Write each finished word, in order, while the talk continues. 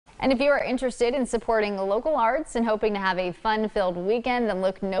And if you are interested in supporting local arts and hoping to have a fun-filled weekend, then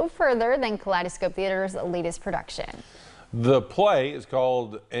look no further than Kaleidoscope Theater's latest production. The play is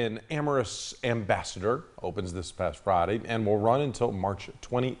called An Amorous Ambassador, opens this past Friday, and will run until March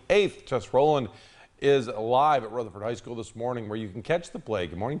 28th. Tess Rowland is live at Rutherford High School this morning where you can catch the play.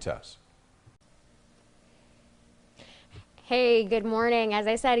 Good morning, Tess. Hey, good morning. As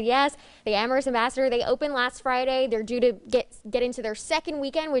I said, yes, the Amorous Ambassador, they opened last Friday. They're due to get into their second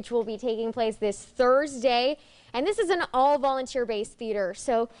weekend, which will be taking place this Thursday. And this is an all volunteer-based theater.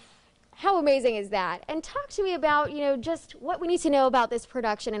 So how amazing is that? And talk to me about, just what we need to know about this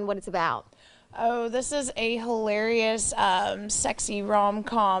production and what it's about. Oh, this is a hilarious, sexy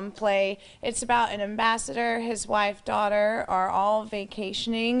rom-com play. It's about an ambassador, his wife, daughter are all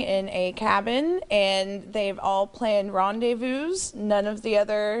vacationing in a cabin, and they've all planned rendezvous none of the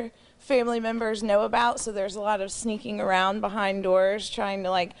other family members know about, so there's a lot of sneaking around behind doors trying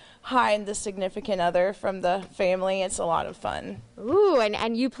to hide the significant other from the family. It's a lot of fun. Ooh,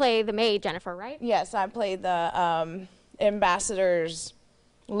 and you play the maid, Jennifer, right? Yes, I play the ambassador's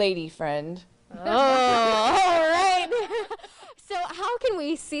lady friend. Oh, all right. So how can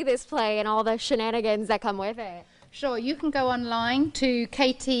we see this play and all the shenanigans that come with it? Sure, you can go online to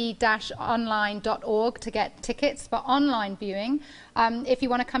kt-online.org to get tickets for online viewing. If you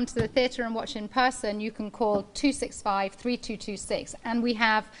want to come to the theatre and watch in person, you can call 265-3226, and we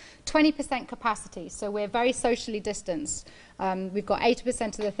have 20% capacity, so we're very socially distanced. We've got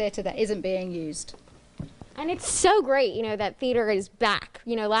 80% of the theatre that isn't being used. And it's so great, that theater is back.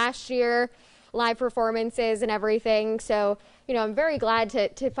 Last year, live performances and everything. So, I'm very glad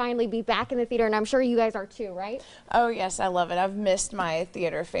to finally be back in the theater, and I'm sure you guys are too, right? Oh, yes, I love it. I've missed my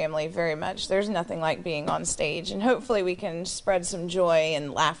theater family very much. There's nothing like being on stage, and hopefully we can spread some joy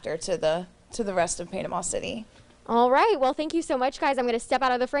and laughter to the rest of Panama City. All right. Well, thank you so much, guys. I'm going to step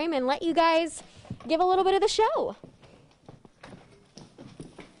out of the frame and let you guys give a little bit of the show.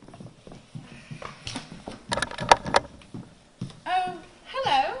 Oh,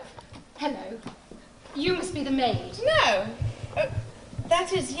 hello. Hello. You must be the maid. No.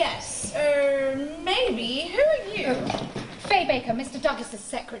 That is yes. Maybe. Who are you? Faye Baker, Mr. Douglas's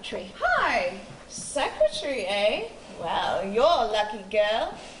secretary. Hi. Secretary, eh? Well, you're a lucky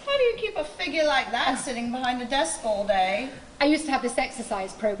girl. How do you keep a figure like that sitting behind a desk all day? I used to have this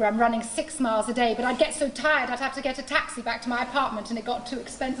exercise program running 6 miles a day, but I'd get so tired I'd have to get a taxi back to my apartment, and it got too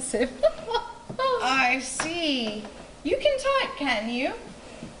expensive. I see. You can type, can you?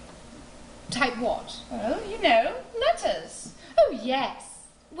 Type what? Well, letters. Oh, yes.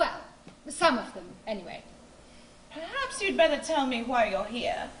 Well, some of them, anyway. Perhaps you'd better tell me why you're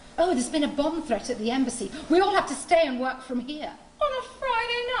here. Oh, there's been a bomb threat at the embassy. We all have to stay and work from here. On a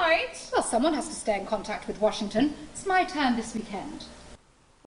Friday night? Well, someone has to stay in contact with Washington. It's my turn this weekend.